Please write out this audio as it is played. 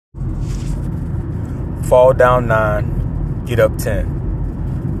fall down 9, get up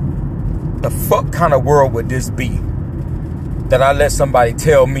 10. The fuck kind of world would this be that I let somebody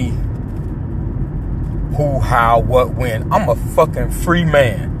tell me who, how, what, when? I'm a fucking free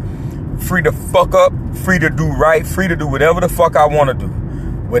man. Free to fuck up, free to do right, free to do whatever the fuck I want to do.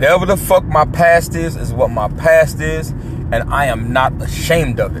 Whatever the fuck my past is what my past is, and I am not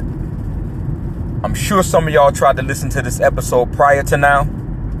ashamed of it. I'm sure some of y'all tried to listen to this episode prior to now,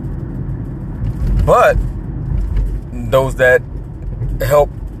 but those that help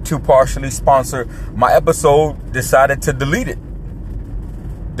to partially sponsor my episode decided to delete it.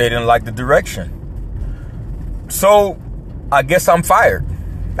 They didn't like the direction. So I guess I'm fired.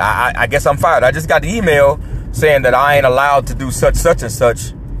 I guess I'm fired. I just got the email saying that I ain't allowed to do such and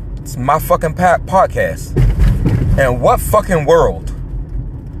such. It's my fucking podcast. And what fucking world?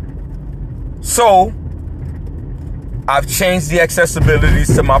 So I've changed the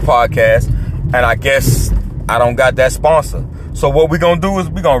accessibilities to my podcast, and I guess I don't got that sponsor. So what we're going to do is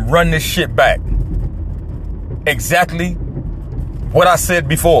we're going to run this shit back. Exactly what I said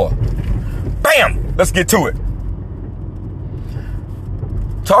before. Bam! Let's get to it.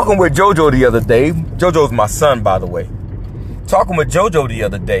 Talking with JoJo the other day. JoJo's my son, by the way. Talking with JoJo the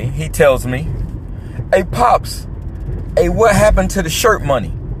other day, he tells me, "Hey, Pops, hey, what happened to the shirt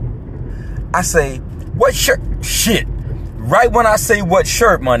money?" I say, "What shirt?" Shit. Right when I say what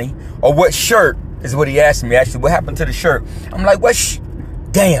shirt money, or what shirt, is what he asked me, actually, what happened to the shirt? I'm like,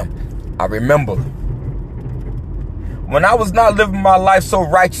 damn, I remember. When I was not living my life so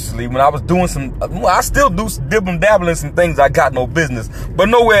righteously, when I was doing I still do dibble in some things I got no business, but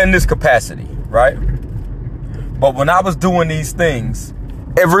nowhere in this capacity, right? But when I was doing these things,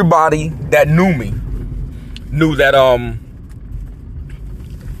 everybody that knew me knew that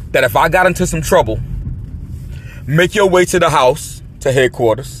that if I got into some trouble, make your way to the house, to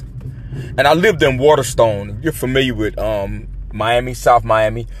headquarters. And I lived in Waterstone. You're familiar with Miami, South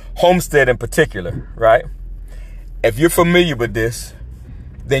Miami, Homestead in particular, right? If you're familiar with this,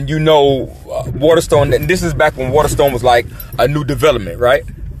 then you know Waterstone. And this is back when Waterstone was like a new development, right?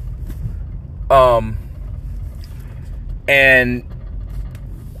 And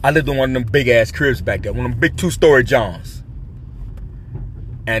I lived in one of them big ass cribs back there, one of them big 2-story Johns.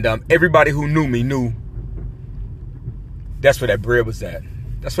 And everybody who knew me knew that's where that bread was at.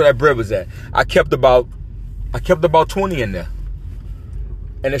 That's where that bread was at. I kept about 20 in there.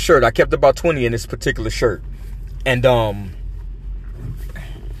 In the shirt. I kept about 20 in this particular shirt. And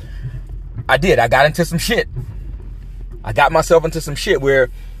I did. I got into some shit. I got myself into some shit where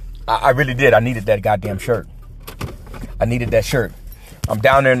I really did. I needed that goddamn shirt. I needed that shirt. I'm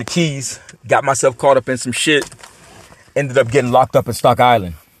down there in the Keys. Got myself caught up in some shit. Ended up getting locked up in Stock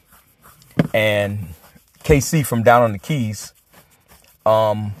Island. And KC from down on the Keys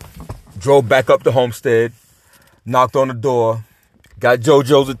drove back up to Homestead, knocked on the door, got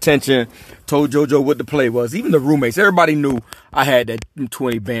JoJo's attention, told JoJo what the play was. Even the roommates, everybody knew I had that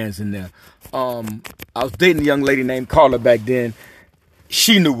 20 bands in there. I was dating a young lady named Carla back then.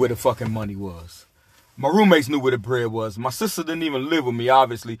 She knew where the fucking money was. My roommates knew where the bread was. My sister didn't even live with me,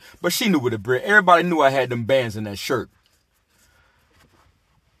 obviously, but she knew where the bread. Everybody knew I had them bands in that shirt.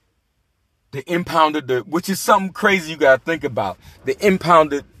 They impounded which is something crazy you gotta think about. They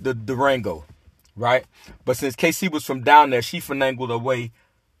impounded the Durango, right? But since KC was from down there, she finagled a way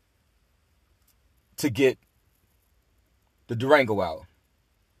to get the Durango out.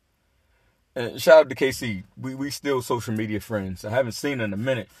 And shout out to KC. We still social media friends. I haven't seen her in a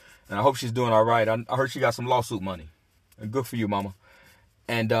minute, and I hope she's doing all right. I heard she got some lawsuit money. And good for you, mama.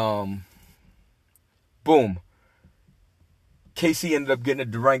 And boom. KC ended up getting a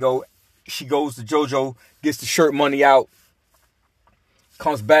Durango. She goes to JoJo, gets the shirt money out,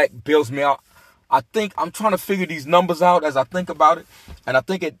 comes back, bills me out. I think I'm trying to figure these numbers out as I think about it, and I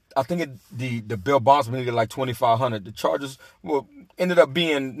think the bill bondsman needed like $2,500. The charges ended up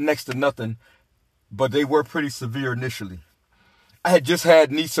being next to nothing, but they were pretty severe initially. I had just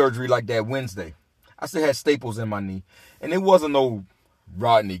had knee surgery like that Wednesday. I still had staples in my knee, and it wasn't no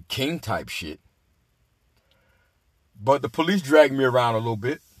Rodney King type shit. But the police dragged me around a little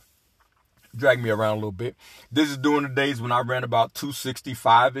bit. This is during the days when I ran about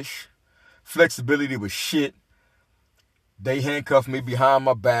 265-ish. Flexibility was shit. They handcuffed me behind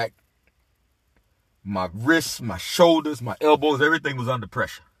my back. My wrists, my shoulders, my elbows, everything was under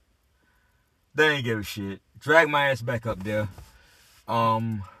pressure. They ain't give a shit. Dragged my ass back up there.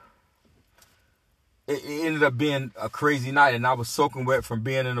 It ended up being a crazy night, and I was soaking wet from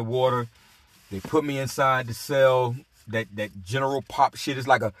being in the water. They put me inside the cell. That general pop shit is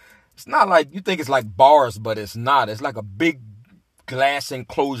like it's not like, you think it's like bars, but it's not. It's like a big glass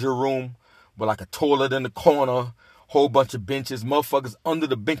enclosure room with like a toilet in the corner, whole bunch of benches, motherfuckers under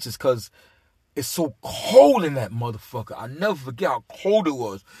the benches because it's so cold in that motherfucker. I never forget how cold it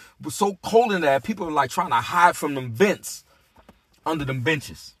was. It was so cold in there, people were like trying to hide from them vents under them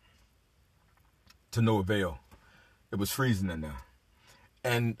benches. To no avail. It was freezing in there.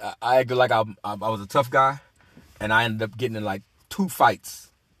 And I acted like I was a tough guy, and I ended up getting in like 2 fights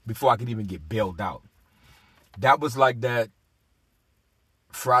before I could even get bailed out. That was like that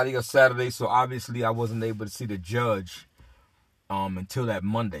Friday or Saturday, so obviously I wasn't able to see the judge until that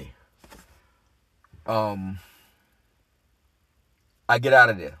Monday. I get out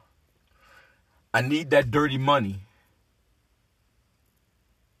of there. I need that dirty money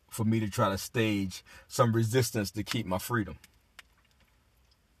for me to try to stage some resistance to keep my freedom.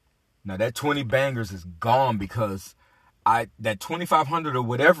 Now that 20 bangers is gone because that $2,500 or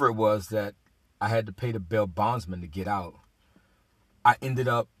whatever it was that I had to pay the bail bondsman to get out, I ended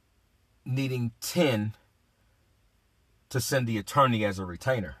up needing 10 to send the attorney as a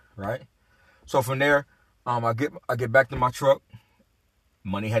retainer, right? So from there, I get back to my truck.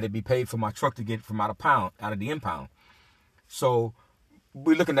 Money had to be paid for my truck to get from out of the impound. So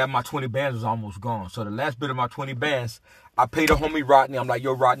we're looking at my 20 bands was almost gone. So the last bit of my 20 bands, I paid a homie Rodney. I'm like,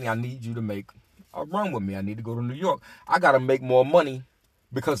 yo, Rodney, I need you to make a run with me. I need to go to New York. I got to make more money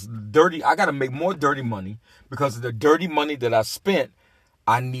because I got to make more dirty money because of the dirty money that I spent.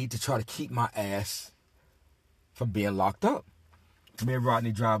 I need to try to keep my ass from being locked up. Me and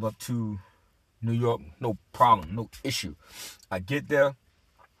Rodney drive up to New York, no problem, no issue. I get there,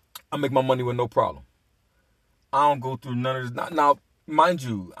 I make my money with no problem. I don't go through none of this. Now, mind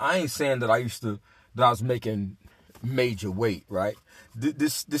you, I ain't saying that I was making major weight, right?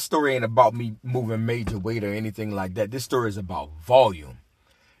 This story ain't about me moving major weight or anything like that. This story is about volume.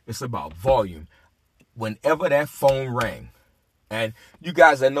 It's about volume. Whenever that phone rang, and you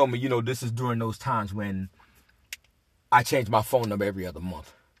guys that know me, you know this is during those times when I changed my phone number every other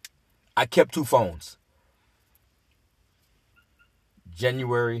month. I kept 2 phones.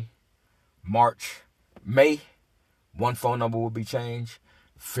 January, March, May, 1 phone number will be changed.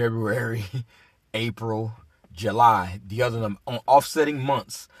 February, April, July, the other number. On offsetting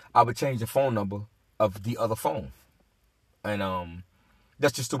months, I would change the phone number of the other phone. And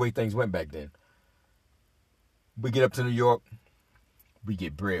that's just the way things went back then. We get up to New York, we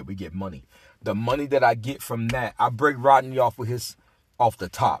get bread, we get money. The money that I get from that, I break Rodney off the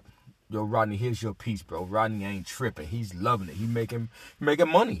top. Yo, Rodney, here's your piece, bro. Rodney ain't tripping. He's loving it. He making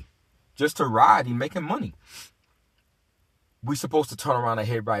money. Just to ride, he making money. We supposed to turn around and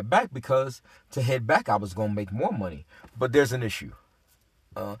head right back because to head back, I was going to make more money. But there's an issue.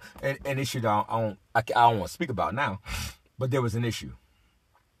 An issue that I don't want to speak about now. But there was an issue.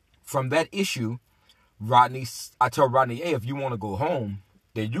 From that issue, I told Rodney, hey, if you want to go home,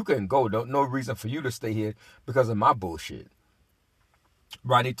 then you can go. No reason for you to stay here because of my bullshit.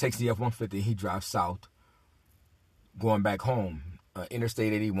 Rodney takes the F-150. He drives south, going back home.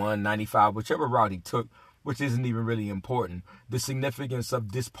 Interstate 81, 95, whichever route he took, which isn't even really important. The significance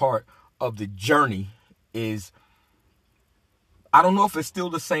of this part of the journey is, I don't know if it's still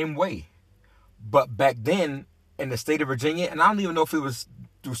the same way, but back then in the state of Virginia, and I don't even know if it was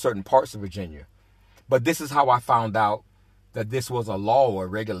through certain parts of Virginia, but this is how I found out that this was a law or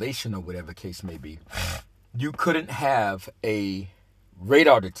regulation or whatever case may be. You couldn't have a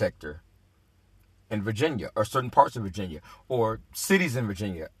radar detector in Virginia or certain parts of Virginia or cities in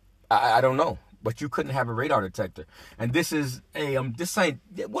Virginia. I don't know, but you couldn't have a radar detector. And this is this ain't,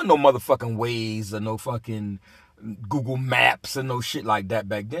 there wasn't no motherfucking Waze or no fucking Google Maps and no shit like that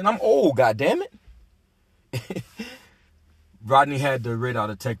back then. I'm old, goddammit. Rodney had the radar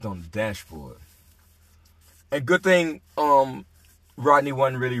detector on the dashboard. And good thing Rodney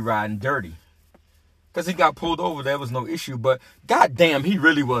wasn't really riding dirty. Because he got pulled over, there was no issue. But goddamn, he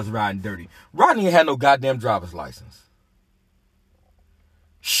really was riding dirty. Rodney had no goddamn driver's license.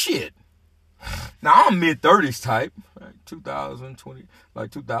 Shit. Now, I'm mid-30s type. Right? 2020, like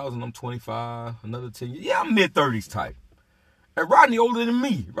 2000, I'm 25, another 10 years. Yeah, I'm mid-30s type. And Rodney older than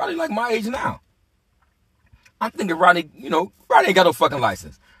me. Rodney like my age now. I'm thinking Rodney ain't got no fucking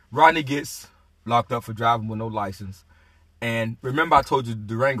license. Rodney gets locked up for driving with no license. And remember I told you the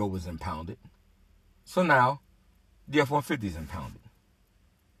Durango was impounded. So now, the F-150 is impounded.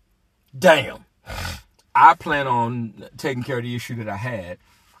 Damn. I plan on taking care of the issue that I had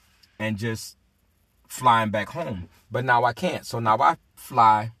and just flying back home. But now I can't. So now I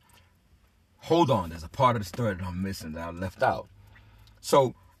fly. Hold on. There's a part of the story that I'm missing that I left out.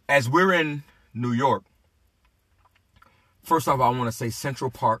 So as we're in New York, first off, I want to say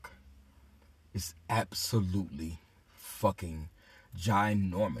Central Park is absolutely fucking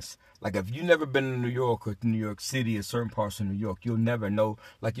ginormous. Like if you never been to New York or New York City or certain parts of New York, you'll never know.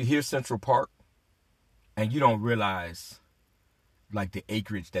 Like you hear Central Park, and you don't realize like the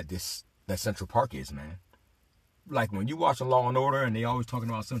acreage that Central Park is, man. Like when you watch a Law and Order, and they always talking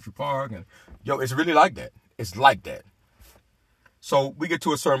about Central Park, and it's really like that. It's like that. So we get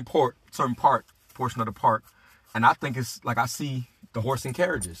to a certain portion of the park, and I think it's like I see the horse and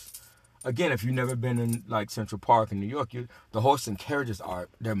carriages. Again, if you've never been in like Central Park in New York, the horse and carriages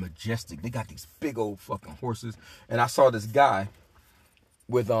they're majestic. They got these big old fucking horses. And I saw this guy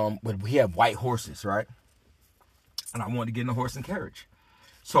with he had white horses, right? And I wanted to get in a horse and carriage.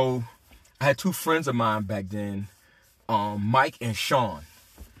 So I had two friends of mine back then, Mike and Sean.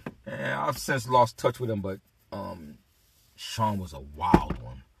 And I've since lost touch with them, but Sean was a wild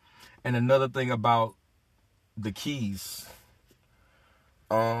one. And another thing about the Keys,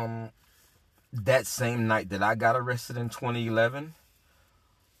 that same night that I got arrested in 2011,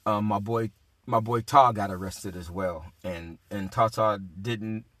 my boy Todd got arrested as well, and Tata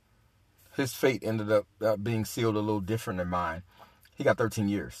didn't. His fate ended up being sealed a little different than mine. He got 13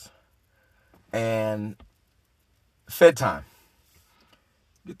 years, and Fed time.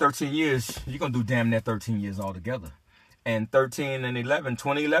 Get 13 years, you're gonna do damn near 13 years altogether, and 2011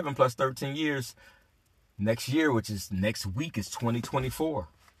 plus 13 years. Next year, which is next week, is 2024.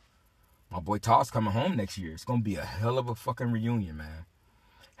 My boy Todd's coming home next year. It's going to be a hell of a fucking reunion, man.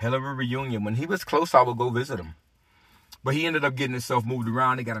 Hell of a reunion. When he was close, I would go visit him. But he ended up getting himself moved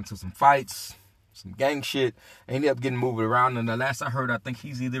around. They got into some fights, some gang shit. And he ended up getting moved around. And the last I heard, I think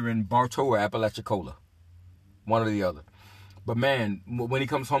he's either in Bartow or Apalachicola. One or the other. But man, when he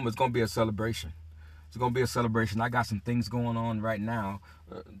comes home, it's going to be a celebration. It's going to be a celebration. I got some things going on right now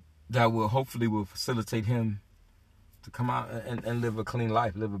that will hopefully facilitate him to come out and live a clean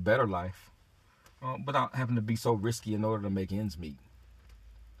life, live a better life, without having to be so risky in order to make ends meet.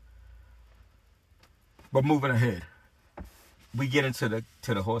 But moving ahead, we get into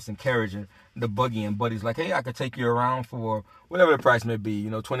the horse and carriage and the buggy, and Buddy's like, hey, I could take you around for whatever the price may be,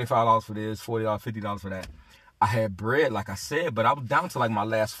 $25 for this, $40, $50 for that. I had bread, like I said, but I was down to like my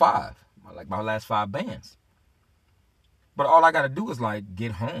last five bands. But all I got to do is like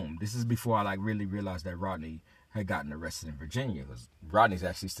get home. This is before I like really realized that Rodney had gotten arrested in Virginia, because Rodney's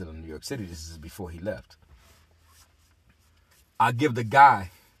actually still in New York City. This is before he left. I give the guy,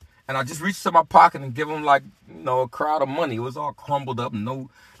 and I just reached to my pocket and give him like, a crowd of money. It was all crumbled up, no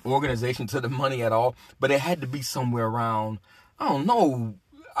organization to the money at all. But it had to be somewhere around, I don't know,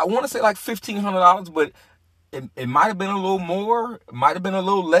 I want to say like $1,500, but it might have been a little more, it might have been a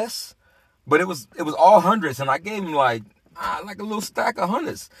little less, but it was all hundreds, and I gave him like a little stack of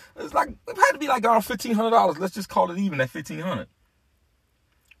hundreds. It had to be like around $1,500. Let's just call it even at $1,500.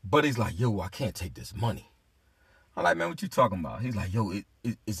 But he's like, yo, I can't take this money. I'm like, man, what you talking about? He's like, yo,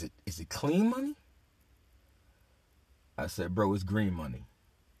 is it clean money? I said, bro, it's green money.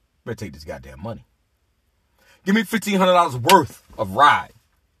 Better take this goddamn money. Give me $1,500 worth of ride.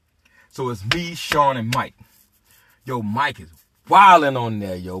 So it's me, Sean, and Mike. Yo, Mike is wilding on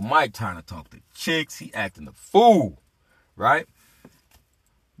there, yo. Mike trying to talk to chicks. He acting a fool. Right?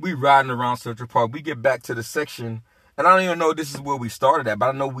 We riding around Central Park. We get back to the section, and I don't even know this is where we started at,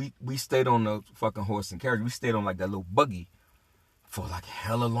 but I know we stayed on the fucking horse and carriage. We stayed on like that little buggy for like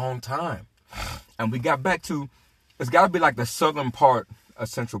hella long time. And we got back to, it's got to be like the southern part of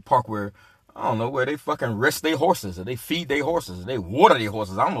Central Park where, I don't know, where they fucking rest their horses, or they feed their horses, or they water their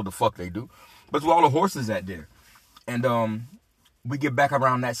horses. I don't know what the fuck they do. But it's where all the horses at there. And we get back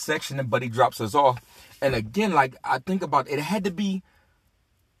around that section, and Buddy drops us off. And again, like, I think about it, it had to be,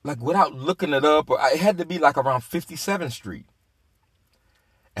 like, without looking it up, it had to be, like, around 57th Street.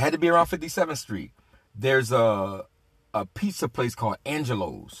 It had to be around 57th Street. There's a pizza place called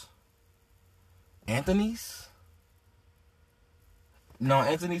Angelo's. Anthony's? No,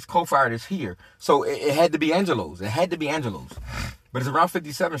 Anthony's co-fired is here. So it had to be Angelo's. It had to be Angelo's. But it's around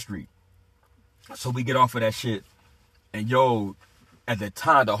 57th Street. So we get off of that shit. And, yo, at the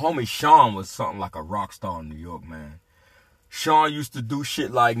time, the homie Sean was something like a rock star in New York, man. Sean used to do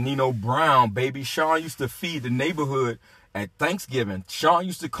shit like Nino Brown, baby. Sean used to feed the neighborhood at Thanksgiving. Sean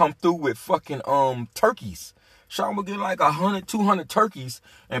used to come through with fucking turkeys. Sean would get like 100, 200 turkeys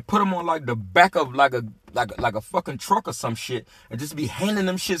and put them on like the back of like a fucking truck or some shit, and just be handing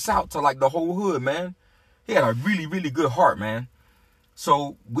them shits out to like the whole hood, man. He had a really, really good heart, man.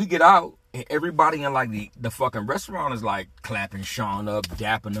 So we get out, and everybody in like the fucking restaurant is like clapping Sean up,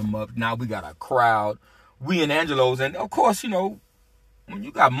 dapping him up. Now we got a crowd. We in Angelo's, and of course, when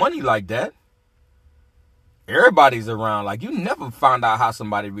you got money like that, everybody's around. Like, you never find out how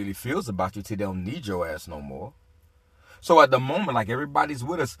somebody really feels about you till they don't need your ass no more. So at the moment, like, everybody's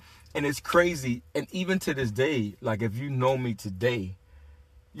with us. And it's crazy. And even to this day, like, if you know me today,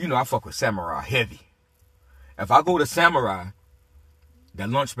 you know I fuck with Samurai heavy. If I go to Samurai, that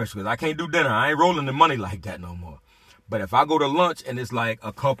lunch special, because I can't do dinner. I ain't rolling the money like that no more. But if I go to lunch and it's like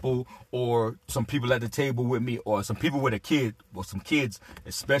a couple or some people at the table with me or some people with a kid or some kids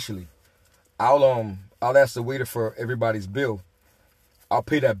especially, I'll ask the waiter for everybody's bill. I'll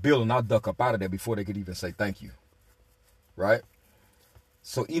pay that bill and I'll duck up out of there before they could even say thank you. Right?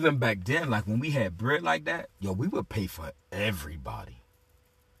 So even back then, like when we had bread like that, yo, we would pay for everybody.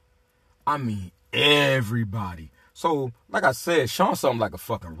 I mean, everybody. So, like I said, Sean's something like a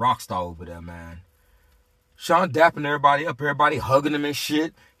fucking rock star over there, man. Sean dapping everybody up, everybody hugging him and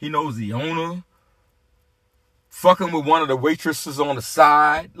shit. He knows the owner. Fucking with one of the waitresses on the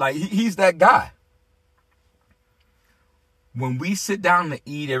side. Like, he's that guy. When we sit down to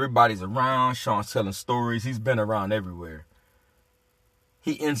eat, everybody's around. Sean's telling stories. He's been around everywhere.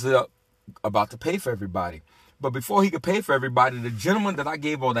 He ends up about to pay for everybody. But before he could pay for everybody, the gentleman that I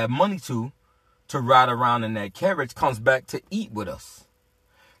gave all that money to ride around in that carriage comes back to eat with us.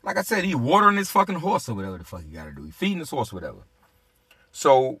 Like I said, he watering his fucking horse or whatever the fuck he gotta do. He feeding his horse or whatever.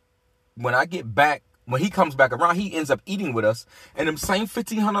 So when I get back, when he comes back around, he ends up eating with us. And them same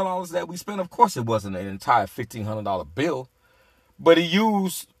 $1,500 that we spent, of course it wasn't an entire $1,500 bill. But he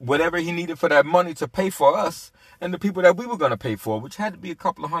used whatever he needed for that money to pay for us and the people that we were going to pay for, which had to be a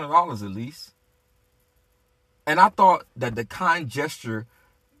couple of $100 at least. And I thought that the kind gesture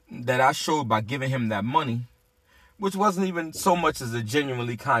that I showed by giving him that money, which wasn't even so much as a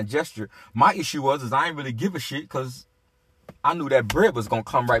genuinely kind gesture. My issue was I didn't really give a shit because I knew that bread was going to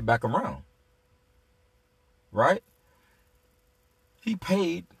come right back around. Right? He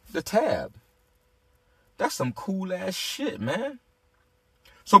paid the tab. That's some cool ass shit, man.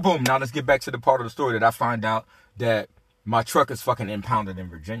 So boom, now let's get back to the part of the story that I find out that my truck is fucking impounded in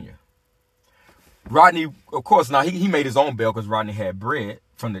Virginia. Rodney, of course, now he made his own bail because Rodney had bread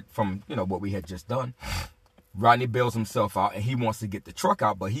from you know what we had just done. Rodney bails himself out and he wants to get the truck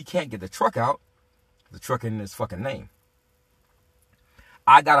out, but he can't get the truck out. The truck in his fucking name.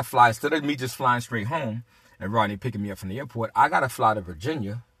 I gotta fly, instead of me just flying straight home and Rodney picking me up from the airport, I gotta fly to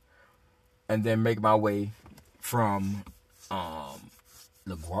Virginia and then make my way from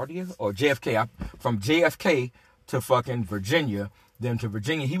LaGuardia or JFK. From JFK to fucking Virginia, then to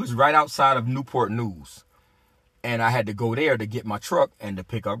Virginia. He was right outside of Newport News. And I had to go there to get my truck and to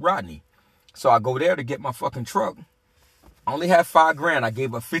pick up Rodney. So I go there to get my fucking truck. I only had $5,000. I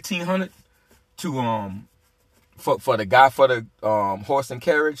gave up $1,500 to for the guy for the horse and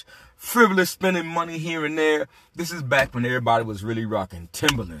carriage. Frivolous spending money here and there. This is back when everybody was really rocking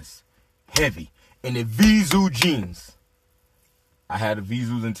Timberlands, heavy, and the Vizu jeans. I had the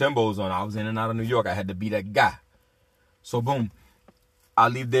Vizus and Timbos on. I was in and out of New York. I had to be that guy. So boom, I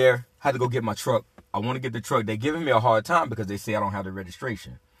leave there. Had to go get my truck. I want to get the truck. They're giving me a hard time because they say I don't have the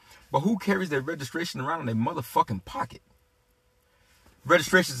registration. But who carries their registration around in their motherfucking pocket?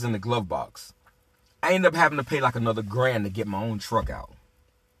 Registration's in the glove box. I end up having to pay like another $1,000 to get my own truck out.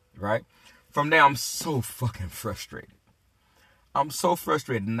 Right? From there, I'm so fucking frustrated. I'm so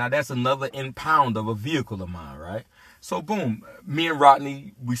frustrated. Now, that's another impound of a vehicle of mine, right? So, boom. Me and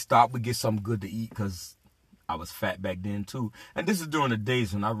Rodney, we stop. We get something good to eat because I was fat back then, too. And this is during the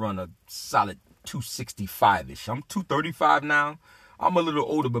days when I run a solid 265-ish. I'm 235 now. I'm a little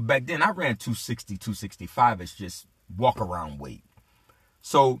older, but back then I ran 260, 265-ish, just walk around weight.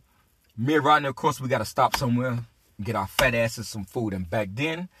 So me and Rodney, of course, we got to stop somewhere, get our fat asses some food. And back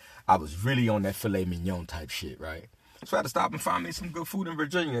then, I was really on that filet mignon type shit, right? So I had to stop and find me some good food in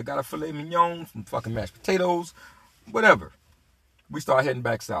Virginia. Got a filet mignon, some fucking mashed potatoes, whatever. We start heading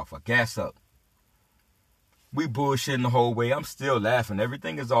back south. I gas up. We bullshitting the whole way. I'm still laughing.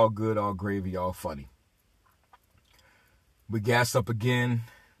 Everything is all good, all gravy, all funny. We gas up again,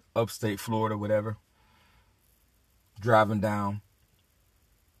 upstate Florida, whatever. Driving down.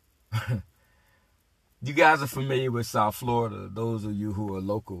 You guys are familiar with South Florida. Those of you who are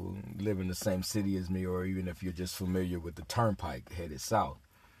local, live in the same city as me, or even if you're just familiar with the turnpike headed south.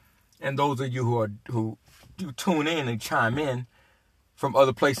 And those of you who do tune in and chime in from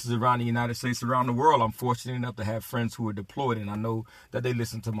other places around the United States, around the world, I'm fortunate enough to have friends who are deployed, and I know that they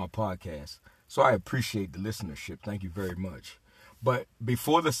listen to my podcast. So I appreciate the listenership. Thank you very much. But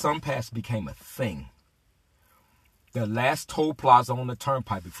before the SunPass became a thing, the last toll plaza on the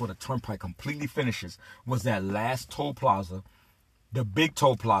turnpike, before the turnpike completely finishes, was that last toll plaza, the big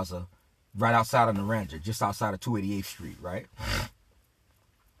toll plaza, right outside of Naranja, just outside of 288th Street, right?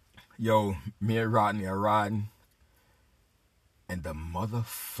 Yo, me and Rodney are riding, and the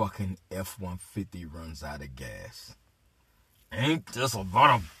motherfucking F-150 runs out of gas. Ain't this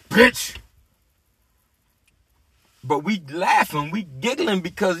about a bitch? But we laughing, we giggling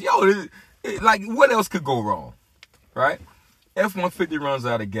because, yo, like, what else could go wrong, right? F-150 runs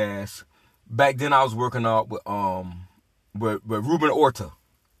out of gas. Back then, I was working out with Ruben Orta.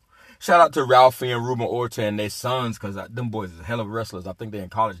 Shout out to Ralphie and Ruben Orta and their sons, because them boys is hell of wrestlers. I think they're in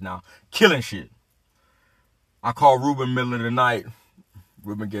college now, killing shit. I call Ruben middle of the night.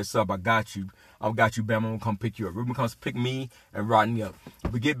 Ruben gets up. I got you, Bam. I'm going to come pick you up. Ruben comes pick me and Rodney up.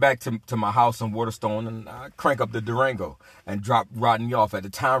 We get back to my house in Waterstone, and I crank up the Durango and drop Rodney off. At the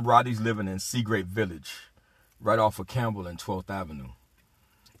time, Rodney's living in Seagrape Village, right off of Campbell and 12th Avenue.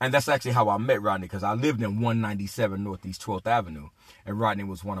 And that's actually how I met Rodney, because I lived in 197 Northeast 12th Avenue, and Rodney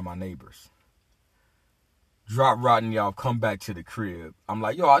was one of my neighbors. Drop Rodney off, come back to the crib. I'm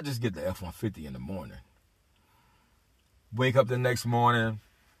like, yo, I'll just get the F-150 in the morning. Wake up the next morning,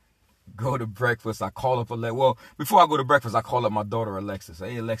 go to breakfast. I call up Alexis. Well, before I go to breakfast, I call up my daughter Alexis.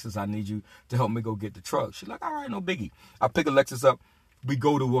 Hey, Alexis, I need you to help me go get the truck. She's like, all right, no biggie. I pick Alexis up. We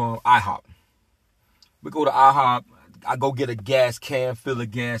go to IHOP. We go to IHOP. I go get a gas can, fill a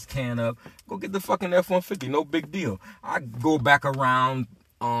gas can up. Go get the fucking F-150. No big deal. I go back around,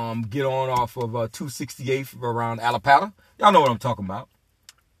 get on off of 268 around Alapata. Y'all know what I'm talking about.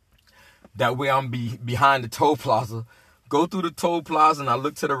 That way I'm behind the toll plaza. Go through the toll plaza and I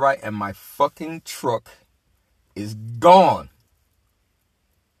look to the right and my fucking truck is gone.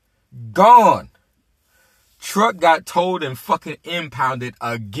 Gone. Truck got towed and fucking impounded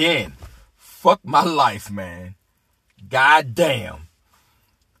again. Fuck my life, man. God damn.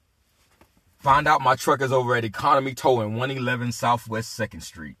 Find out my truck is over at Economy Towing, 111 Southwest 2nd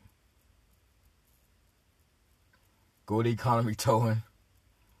Street. Go to Economy Towing.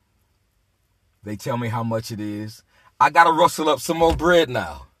 They tell me how much it is. I gotta rustle up some more bread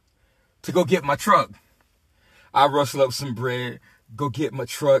now to go get my truck. I rustle up some bread, go get my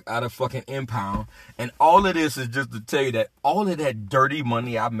truck out of fucking impound. And all of this is just to tell you that all of that dirty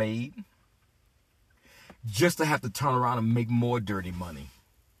money I made, just to have to turn around and make more dirty money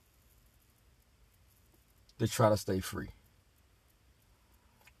to try to stay free.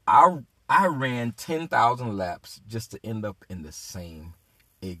 I ran 10,000 laps just to end up in the same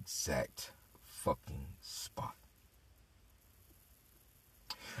exact fucking spot.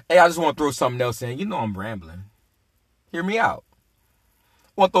 Hey, I just want to throw something else in. You know I'm rambling. Hear me out.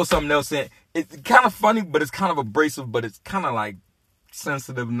 I want to throw something else in. It's kind of funny, but it's kind of abrasive, but it's kind of like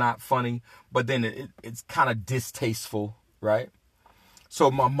sensitive, not funny. But then it's kind of distasteful, right?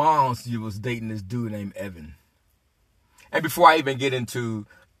 So my mom, she was dating this dude named Evan. And before I even get into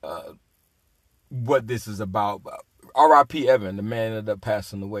what this is about, R.I.P. Evan, the man ended up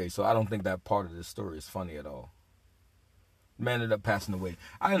passing away. So I don't think that part of this story is funny at all. The man ended up passing away.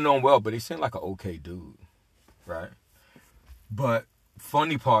 I didn't know him well, but he seemed like an okay dude, right? But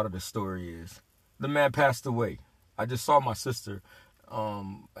funny part of the story is the man passed away. I just saw my sister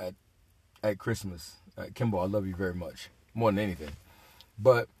at Christmas. Kimbo, I love you very much, more than anything.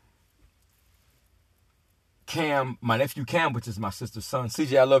 But Cam, my nephew Cam, which is my sister's son,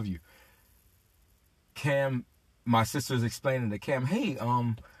 CJ, I love you. Cam, my sister's explaining to Cam, hey,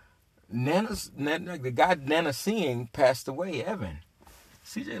 the guy Nana seeing passed away, Evan.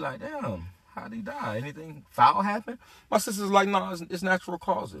 CJ like, damn, how'd he die? Anything foul happen? My sister's like, no, it's natural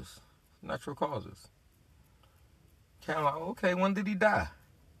causes. Natural causes. Cam like, okay, when did he die?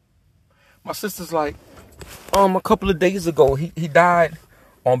 My sister's like, a couple of days ago, he died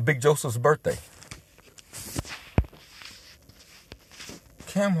on Big Joseph's birthday.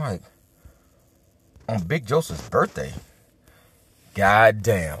 Cam like, on Big Joseph's birthday? God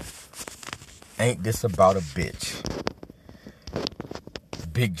damn. Ain't this about a bitch?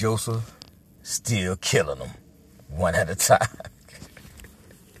 Big Joseph still killing them one at a time.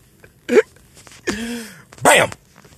 Bam!